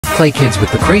Claykids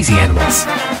with the crazy animals.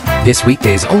 This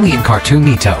weekdays only in Cartoon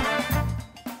Nito.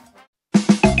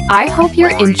 I hope you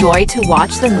enjoy to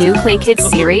watch the new Claykids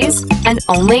series, and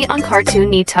only on Cartoon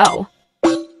Nito.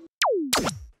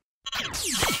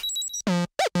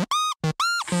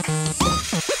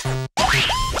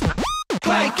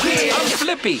 Claykids, I'm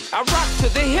Flippy. I rock to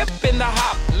the hip and the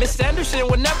hop. Miss Anderson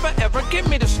will never ever get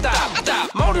me to stop.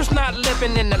 Motor's not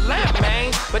living in the lamp,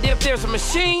 man. But if there's a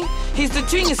machine, he's the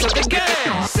genius of the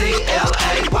game.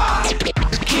 C-L-A-Y,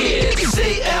 kids.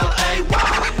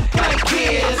 C-L-A-Y,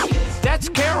 Claykids. That's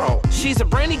Carol. She's a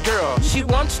brainy girl. She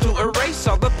wants to erase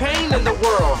all the pain in the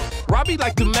world. Robbie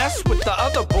like to mess with the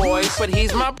other boys, but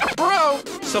he's my bro.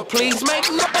 So please make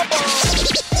no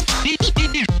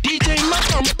DJ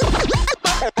Motor.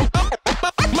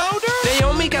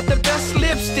 Naomi got the best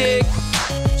lipstick.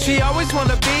 She always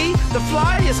wanna be the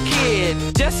flyest kid.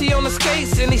 Jesse on the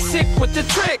skates and he's sick with the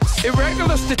tricks.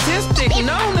 Irregular statistic,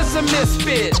 known as a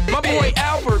misfit. My boy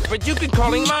Albert, but you can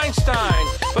call him Einstein.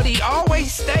 But he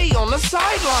always stay on the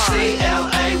sideline.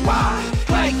 C-L-A-Y,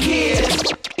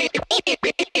 Claykids.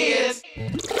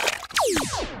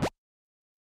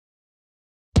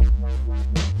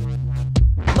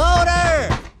 Motor!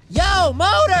 Yo,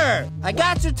 Motor! I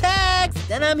got your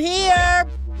text, and I'm here!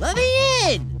 Let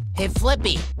me in! Hey,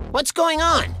 Flippy, what's going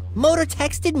on? Motor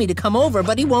texted me to come over,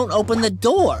 but he won't open the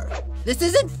door. This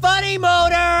isn't funny,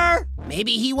 Motor!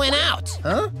 Maybe he went out.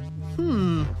 Huh?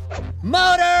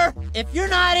 Motor! If you're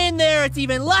not in there, it's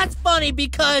even less funny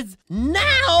because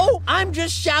now I'm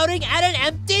just shouting at an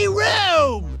empty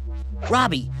room!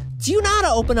 Robbie, do you know how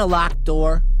to open a locked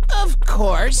door? Of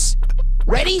course.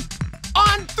 Ready?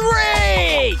 On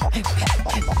 3!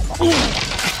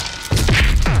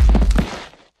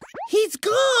 He's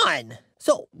gone!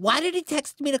 So why did he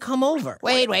text me to come over?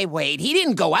 Wait. He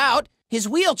didn't go out. His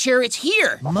wheelchair is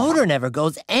here. Motor never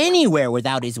goes anywhere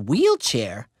without his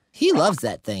wheelchair. He loves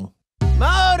that thing.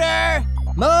 Motor!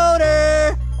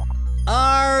 Motor!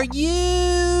 Are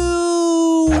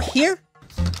you here?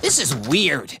 This is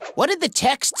weird. What did the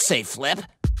text say, Flip?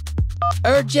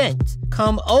 Urgent.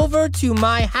 Come over to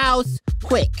my house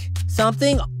quick.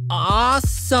 Something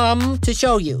awesome to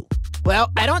show you.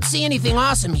 Well, I don't see anything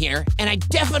awesome here, and I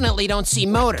definitely don't see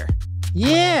Motor.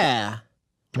 Yeah.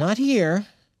 Not here.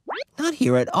 Not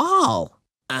here at all.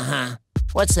 Uh-huh.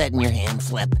 What's that in your hand,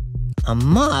 Flip? A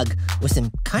mug with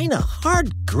some kind of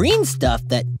hard green stuff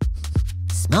that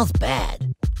smells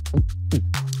bad.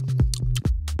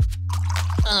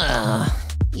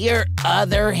 Your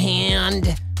other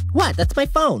hand. What? That's my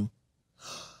phone.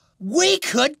 We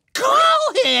could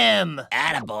call him!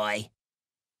 Attaboy.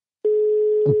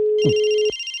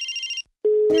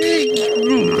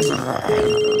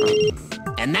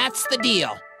 And that's the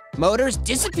deal. Motor's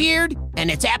disappeared,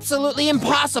 and it's absolutely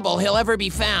impossible he'll ever be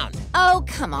found. Oh,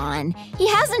 come on. He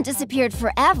hasn't disappeared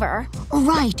forever.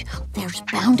 Right. There's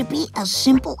bound to be a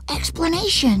simple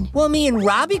explanation. Well, me and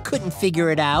Robbie couldn't figure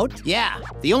it out. Yeah,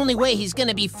 the only way he's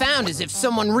gonna be found is if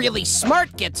someone really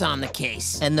smart gets on the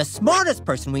case. And the smartest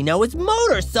person we know is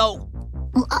Motor, so...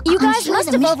 You guys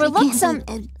must have overlooked some...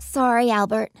 Sorry,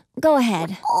 Albert. Go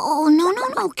ahead. Oh,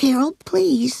 no, Carol,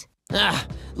 please.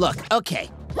 Look, okay.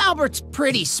 Albert's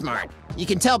pretty smart. You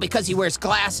can tell because he wears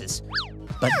glasses.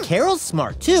 But Carol's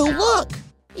smart too, look!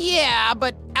 Yeah,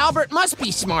 but Albert must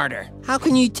be smarter. How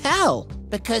can you tell?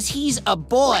 Because he's a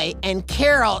boy and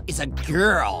Carol is a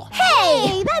girl.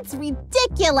 Hey, that's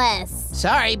ridiculous.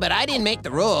 Sorry, but I didn't make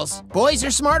the rules. Boys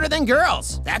are smarter than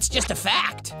girls. That's just a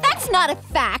fact. That's not a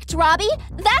fact, Robbie.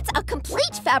 That's a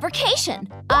complete fabrication.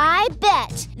 I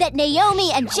bet that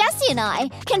Naomi and Jesse and I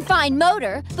can find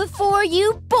Motor before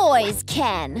you boys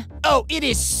can. Oh, it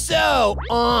is so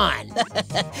on.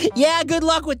 Yeah, good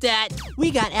luck with that. We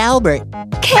got Albert.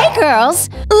 Okay, girls,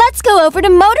 let's go over to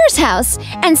Motor's house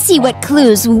and see what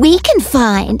clues we can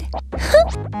find.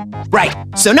 Right,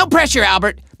 so no pressure,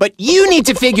 Albert, but you need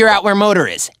to figure out where Motor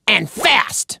is, and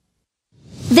fast.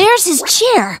 There's his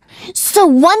chair. So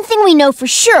one thing we know for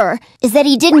sure is that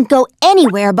he didn't go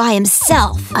anywhere by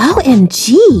himself.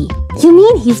 OMG! You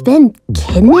mean he's been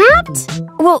kidnapped?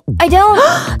 Well, I don't...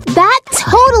 That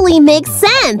totally makes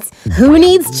sense! Who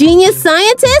needs genius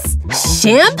scientists?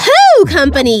 Shampoo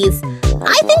companies!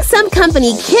 I think some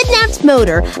company kidnapped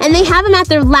Motor and they have him at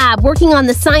their lab working on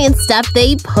the science stuff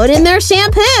they put in their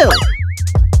shampoo.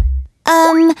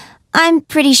 I'm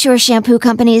pretty sure shampoo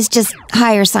companies just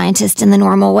hire scientists in the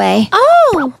normal way.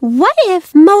 Oh, what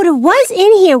if Motor was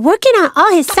in here working on all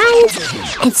his science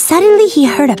and suddenly he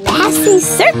heard a passing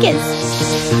circus?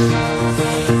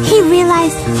 He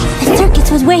realized the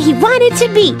circus was where he wanted to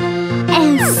be.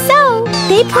 And so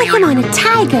They put him on a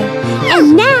tiger,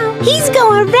 and now he's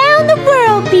going around the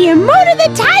world being Motor the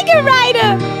Tiger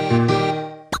Rider!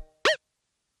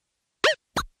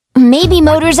 Maybe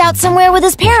Motor's out somewhere with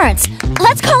his parents.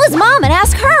 Let's call his mom and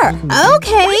ask her.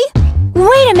 Okay.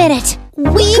 Wait a minute.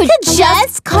 We could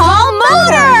just call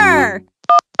Motor!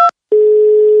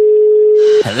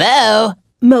 Hello?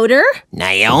 Motor?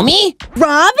 Naomi?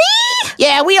 Robbie?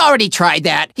 Yeah, we already tried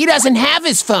that. He doesn't have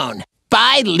his phone.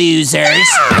 Bye, losers.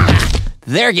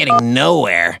 They're getting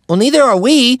nowhere. Well, neither are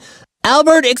we.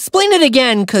 Albert, explain it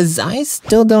again, because I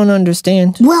still don't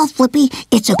understand. Well, Flippy,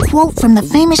 it's a quote from the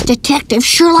famous detective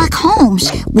Sherlock Holmes.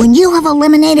 When you have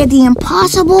eliminated the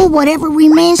impossible, whatever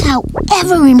remains,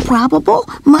 however improbable,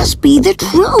 must be the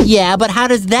truth. Yeah, but how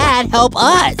does that help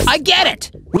us? I get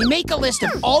it. We make a list of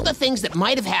all the things that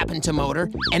might have happened to Motor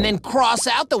and then cross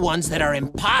out the ones that are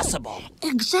impossible.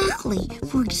 Exactly.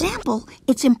 For example,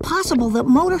 it's impossible that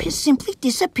Motor has simply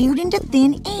disappeared into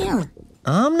thin air.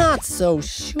 I'm not so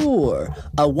sure.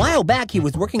 A while back, he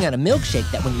was working on a milkshake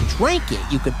that when you drank it,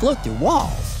 you could float through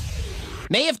walls.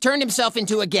 May have turned himself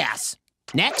into a gas.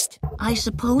 Next. I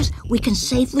suppose we can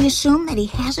safely assume that he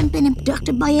hasn't been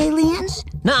abducted by aliens?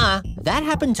 Nah, that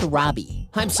happened to Robbie.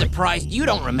 I'm surprised you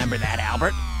don't remember that,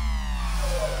 Albert.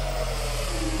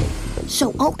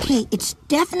 So, okay, it's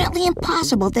definitely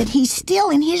impossible that he's still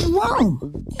in his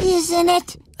room, isn't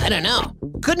it? I don't know.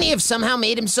 Couldn't he have somehow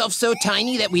made himself so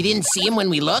tiny that we didn't see him when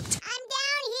we looked?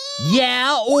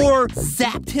 Yeah, or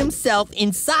zapped himself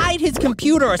inside his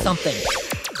computer or something.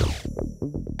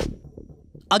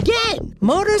 Again,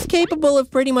 Motor's capable of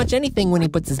pretty much anything when he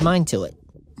puts his mind to it.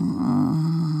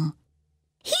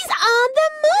 He's on the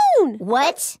moon!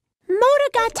 What? Motor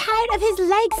got tired of his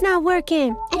legs not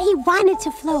working, and he wanted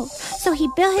to float. So he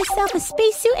built himself a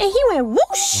spacesuit, and he went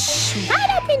whoosh right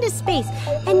up into space.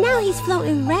 And now he's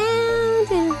floating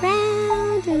round and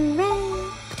round and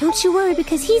round. But don't you worry,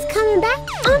 because he's coming back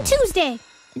on Tuesday.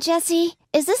 Jessie,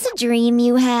 is this a dream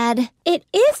you had? It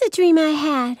is a dream I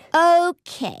had.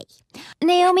 Okay.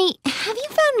 Naomi, have you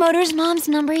found Motor's mom's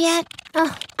number yet?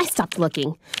 Oh, I stopped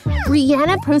looking.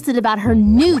 Brianna posted about her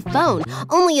new phone,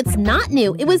 only it's not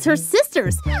new. It was her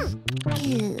sister's.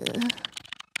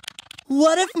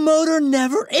 What if Motor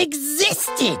never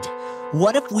existed?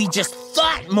 What if we just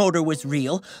thought Motor was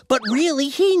real, but really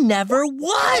he never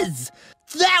was?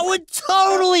 That would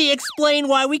totally explain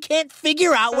why we can't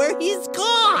figure out where he's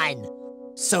gone.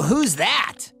 So who's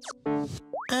that?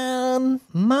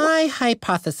 My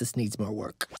hypothesis needs more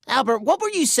work. Albert, what were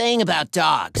you saying about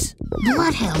dogs?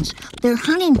 Bloodhounds. They're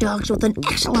hunting dogs with an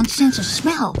excellent sense of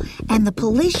smell, and the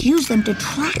police use them to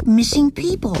track missing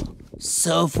people.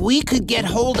 So if we could get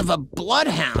hold of a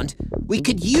bloodhound, we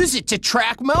could use it to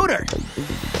track Motor.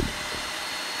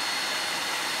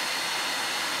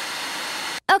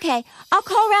 Okay, I'll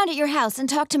call round at your house and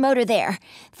talk to Motor there.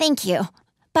 Thank you.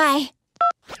 Bye.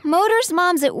 Motor's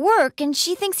mom's at work and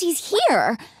she thinks he's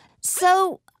here.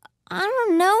 So, I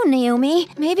don't know, Naomi.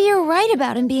 Maybe you're right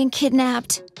about him being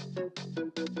kidnapped.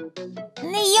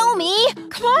 Naomi,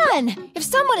 come on! If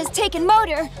someone has taken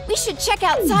Motor, we should check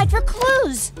outside for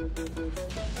clues.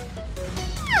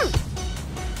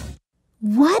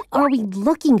 What are we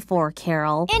looking for,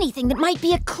 Carol? Anything that might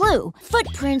be a clue,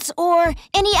 footprints, or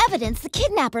any evidence the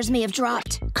kidnappers may have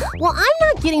dropped. Well, I'm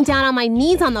not getting down on my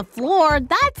knees on the floor.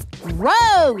 That's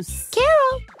gross.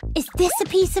 Carol, is this a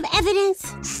piece of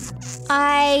evidence?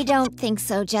 I don't think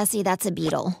so, Jessie. That's a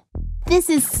beetle. This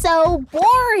is so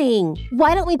boring.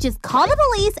 Why don't we just call the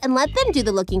police and let them do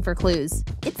the looking for clues?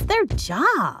 It's their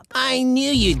job. I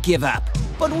knew you'd give up,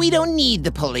 but we don't need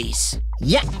the police.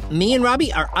 Yeah, me and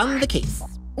Robbie are on the case.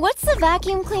 What's the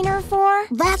vacuum cleaner for?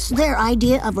 That's their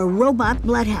idea of a robot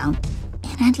bloodhound.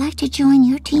 And I'd like to join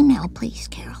your team now, please,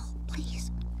 Carol. Please.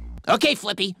 Okay,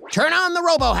 Flippy, turn on the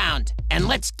RoboHound, and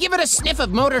let's give it a sniff of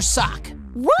Motor's sock.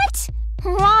 What?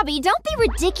 Robbie, don't be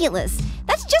ridiculous.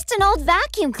 That's just an old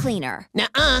vacuum cleaner.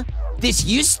 Nuh-uh. This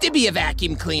used to be a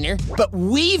vacuum cleaner, but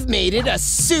we've made it a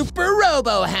super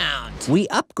RoboHound. We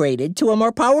upgraded to a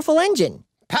more powerful engine.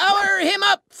 Power him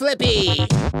up, Flippy! Whoa!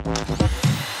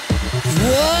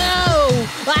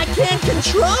 I can't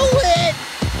control it!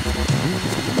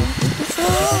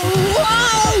 Whoa!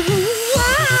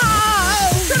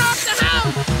 Whoa! Turn off the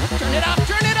hound! Turn it off,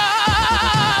 turn it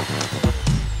off!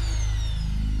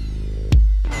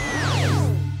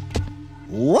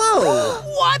 Whoa!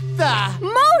 What the?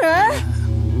 Motor?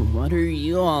 What are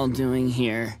you all doing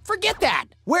here? Forget that!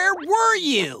 Where were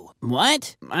you?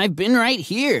 What? I've been right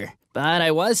here. But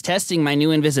I was testing my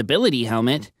new invisibility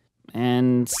helmet.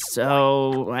 And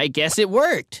so I guess it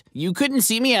worked. You couldn't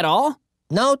see me at all?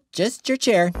 No, just your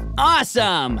chair.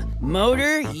 Awesome!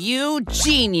 Motor, you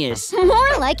genius.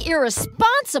 More like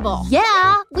irresponsible.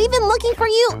 Yeah, we've been looking for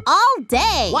you all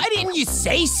day. Why didn't you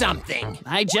say something?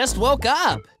 I just woke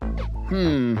up.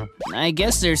 I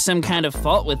guess there's some kind of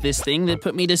fault with this thing that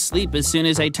put me to sleep as soon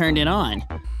as I turned it on.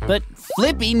 But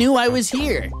Flippy knew I was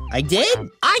here. I did?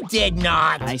 I did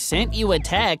not. I sent you a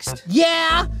text.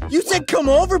 Yeah, you said come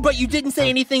over, but you didn't say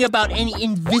anything about any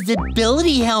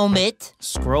invisibility helmet.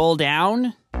 Scroll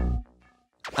down.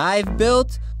 I've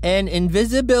built an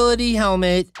invisibility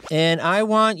helmet, and I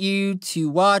want you to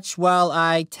watch while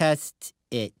I test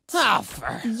it. Oh,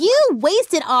 You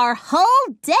wasted our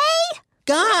whole day?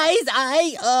 Guys,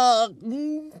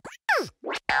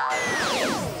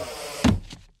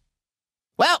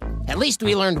 Well, at least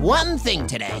we learned one thing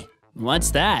today.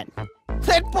 What's that?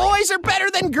 That boys are better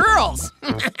than girls.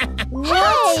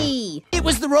 Hey! It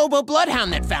was the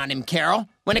Robo-Bloodhound that found him, Carol.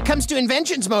 When it comes to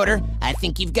inventions, Motor, I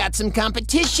think you've got some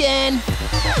competition.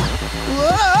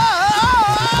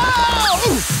 Whoa!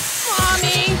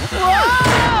 Mommy!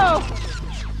 Whoa!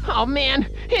 Oh, man,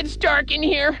 it's dark in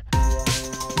here.